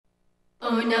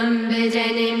numbered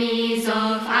enemies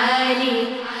of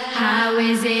Ali, how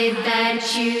is it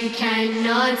that you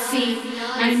cannot see?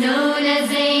 I'm known as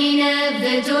Zainab,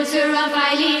 the daughter of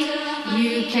Ali.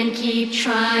 You can keep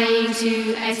trying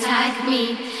to attack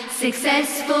me.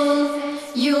 Successful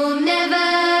you'll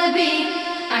never be.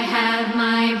 I have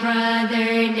my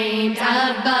brother named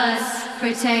Abbas,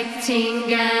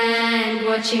 protecting and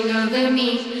watching over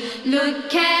me. Look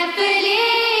carefully,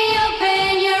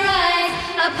 open your eyes.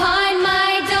 Upon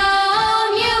my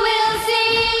dome you will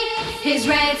see his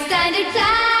red standard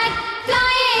flag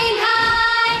flying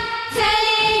high,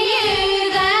 telling you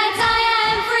that I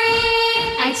am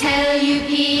free. I tell you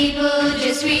people,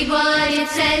 just read what it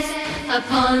says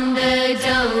upon the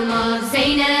dome of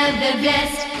Zainab the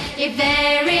blessed. If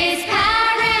there is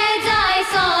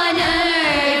paradise on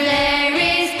earth, there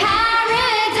is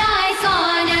paradise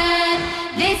on earth.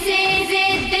 This is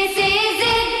it, this is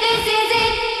it, this is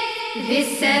it.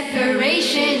 This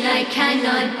separation I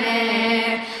cannot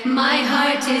bear. My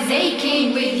heart is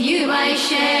aching, with you I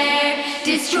share.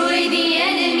 Destroy the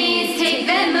enemies, take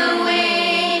them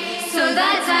away, so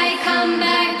that I come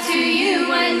back to you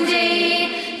one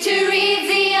day, to read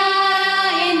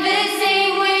Ziyah in the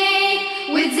same way,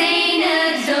 with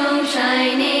Zainab's dome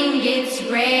shining its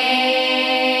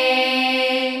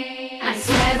ray. I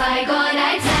swear by God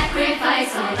I'd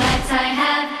sacrifice all that I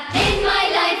have in my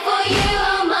life for you,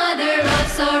 O mother of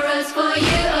sorrows, for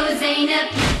you, O Zainab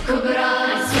Kubra.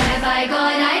 I swear by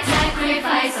God I'd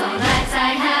sacrifice all that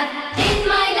I have in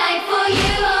my life for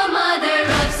you, O mother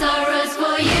of sorrows,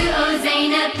 for you, O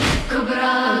Zainab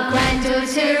Kubra. O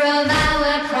granddaughter of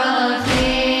our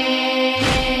prophet,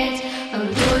 O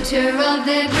daughter of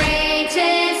the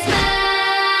greatest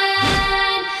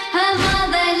man, her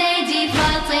mother Lady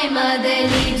Fatima, the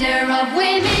leader of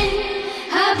women,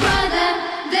 her brother,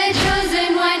 the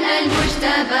chosen one,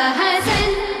 Al-Mujtaba Hassan,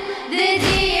 the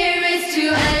dearest to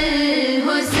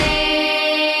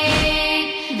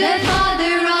Al-Hussein, the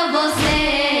father of all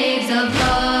slaves of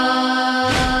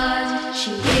God.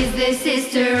 She is the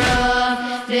sister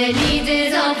of the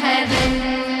leaders of heaven,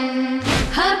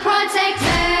 her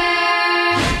protector,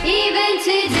 even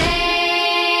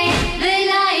today, the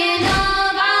lion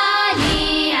of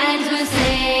Ali and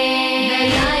Hussein, the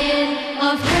lion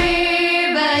of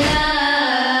Karbala.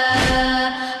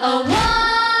 Oh,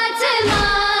 what a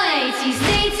mighty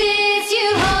status you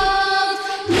hold,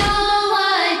 no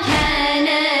one can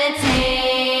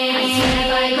attain. I swear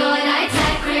by God I'd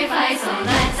sacrifice all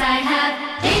that I have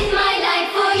in my life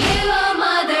for you, O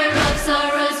mother of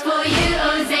sorrows, for you,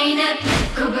 O Zainab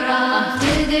Kubra.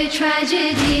 After the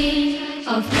tragedy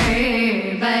of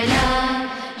Karbala,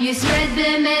 you spread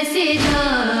the message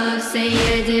of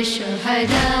Sayyid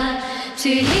al-Shuhada. To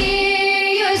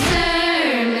hear your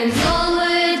sermons all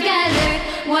would gather.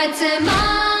 What a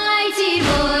mighty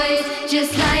voice,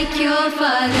 just like your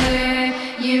father.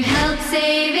 You helped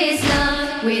save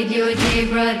Islam with your dear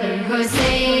brother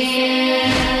Hussein.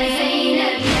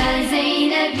 Zainab, ya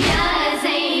Zainab, ya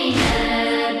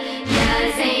Zainab, ya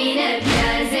Zainab, ya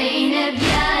Zainab,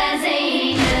 ya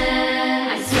Zainab.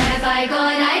 I swear by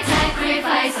God I'd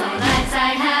sacrifice all that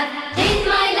I have in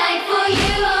my life for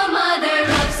you, O mother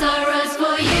of sorrows,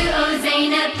 for you, O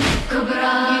Zainab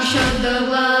Kubra. You showed the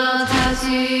world how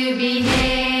to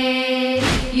behave.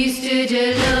 You stood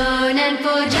alone and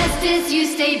for justice you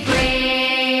stayed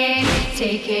brave.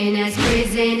 Taken as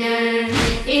prisoner,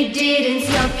 it didn't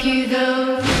stop you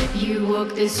though. You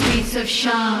walked the streets of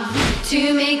Sham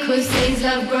to make Hussein's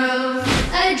love grow.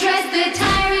 Address the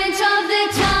tyrant of the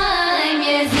time,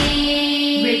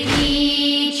 Yazid.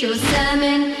 Repeat your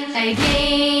sermon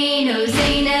again, O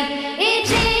Zainab, it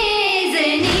is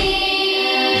a need.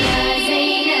 Ya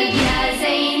Zainab, ya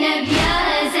Zainab, ya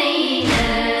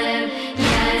Zainab,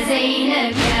 ya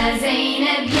Zainab, ya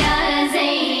Zainab, ya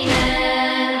Zainab.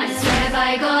 I swear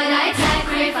by God I'd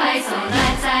sacrifice all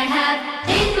that I have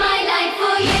in my life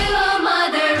for you, O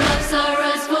mother of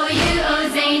sorrows, for you, O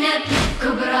Zainab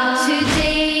Kubra.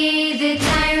 Today the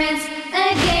tyrants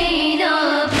again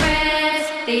oppress.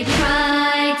 They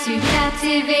try to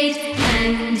captivate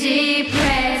and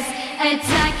depress,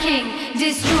 attacking,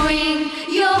 destroying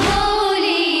your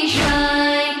holy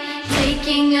shrine,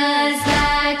 taking us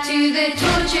back to the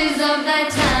tortures of that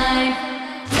time,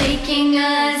 taking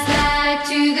us back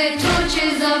to the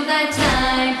tortures of that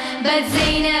time. But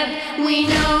Zainab, we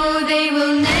know they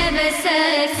will never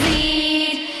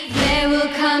succeed. There will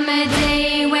come a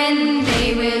day when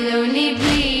they will only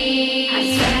bleed.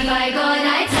 I swear by God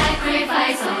I'd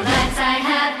sacrifice all that I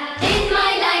have in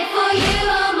my life for you,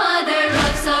 O mother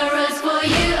of sorrows, for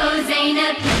you, O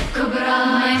Zainab Kubra.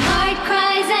 My heart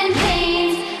cries and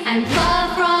pains, and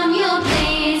far from your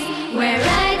place, where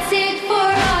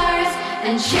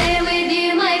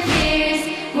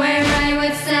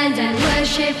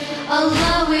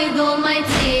Allah, with all my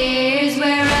tears,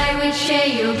 where I would share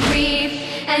your grief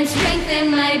and strengthen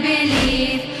my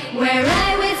belief, where I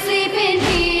would sleep in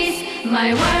peace,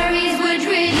 my worries would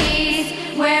release,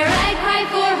 where I cry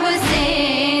for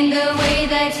Hussein the way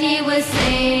that he was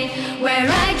slain, where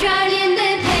I drown in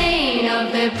the pain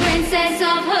of the princess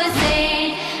of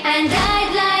Hussein, and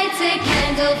I'd light a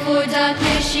candle for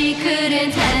darkness she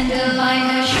couldn't handle. By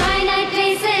her shrine I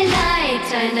place a light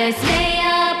and I stay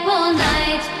up all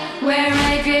night, where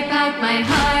I drip out my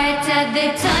heart at the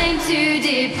time to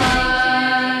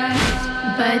depart.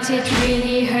 But it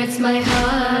really hurts my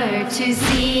heart to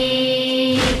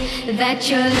see that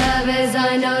your lovers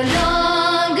are no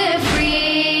longer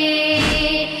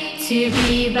free to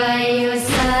be by your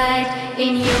side,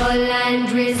 in your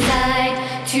land reside,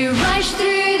 to rush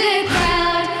through the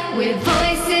crowd with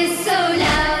voices so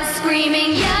loud,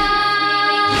 screaming Ya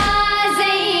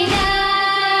Zainab,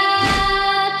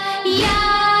 Ya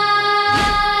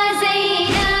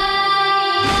Zainab,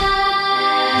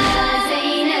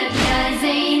 Ya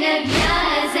Zainab, Ya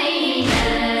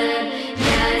Zainab,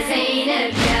 Ya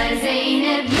Zainab, Ya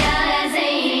Zainab, Ya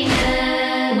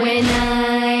Zainab. When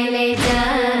I lay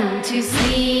down to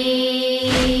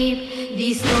sleep,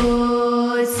 these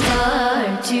thoughts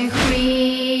start to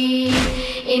creep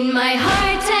in my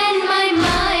heart and my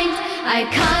mind. I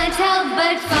can't help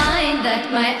but find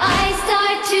that my eyes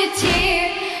start to tear,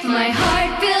 my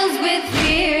heart fills with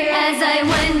fear as I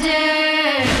wonder,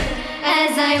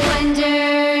 as I wonder,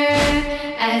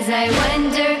 as I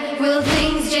wonder, will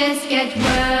things just get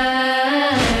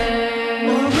worse,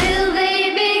 or will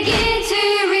they begin to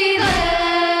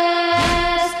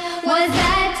reverse? Was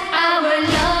that our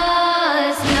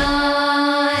last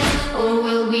night, or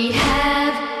will we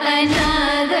have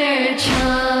another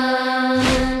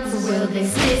chance? Will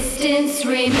this distance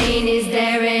remain? Is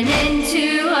there an end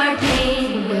to our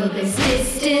pain? Will this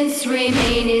distance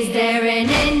remain? Is there an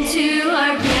end to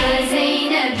our pain? Ya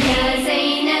Zainab, Ya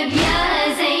Zainab, Ya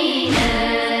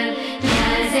Zainab, Ya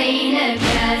Zainab,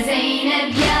 Ya Zainab,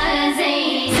 Ya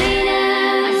Zainab.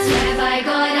 I swear by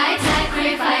God I'd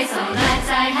sacrifice all that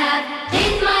I have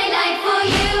in my life for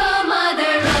you, O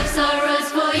mother of sorrows,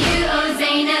 for you, O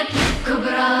Zainab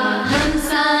Kubra.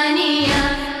 Hamsaniya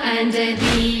and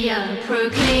Adiya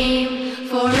proclaim,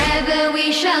 forever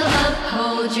we shall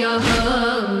uphold your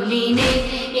holy name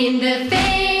in the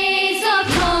face of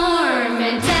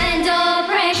torment and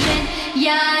oppression.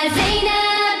 Ya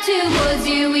Zainab, towards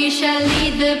you we shall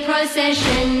lead the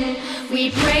procession.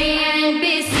 We pray and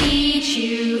beseech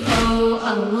you, O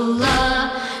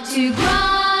Allah, to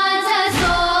grant us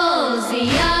all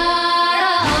ziyarah.